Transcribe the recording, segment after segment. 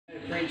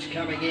Prince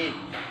coming in.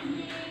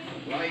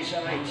 Race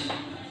 8.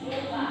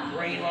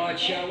 Green light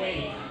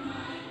showing.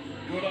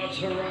 Good odds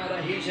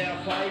Harada, he's our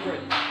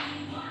favourite.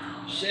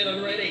 Set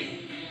and ready.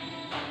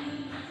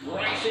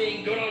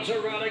 Racing, Good Odds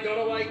Harada got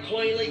away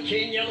cleanly.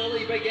 Kenya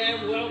Lily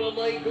began well to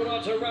lead. Good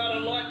Odds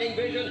Harada, Lightning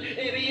Vision,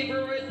 Heavy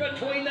Infrared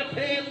between the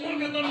pair. Look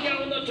at them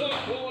go in the top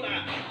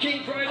corner.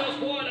 King Kratos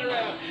wider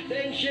out.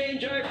 Then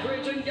Shinjo,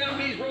 Prince and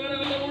Gumby's right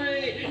on the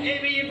rear.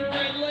 Heavy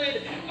Infrared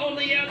led on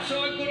the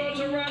outside. Good Odds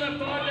Harada,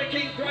 5 to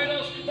King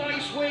Kratos. They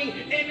swing.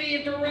 Heavy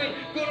Infrared,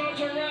 Good Odds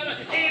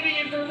Harada. Heavy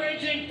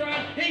Infrared's in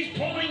front. He's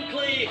pulling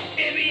clear.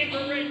 Heavy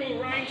Infrared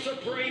will reign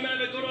supreme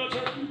over Good Odds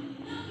Harada.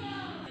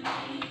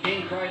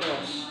 King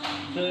Kratos,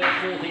 third,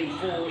 fourth in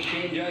 4,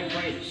 Shinjo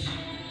Prince.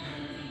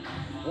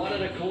 1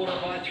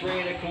 1/4 by 3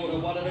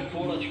 1/4, 1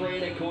 1/4, 3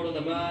 1/4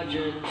 the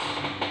margins.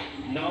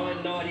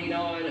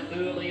 9.99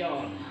 early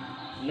on.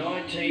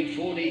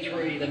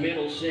 19.43 the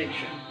middle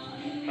section.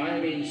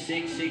 Home in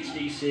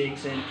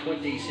 6.66 and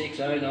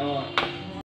 26.09.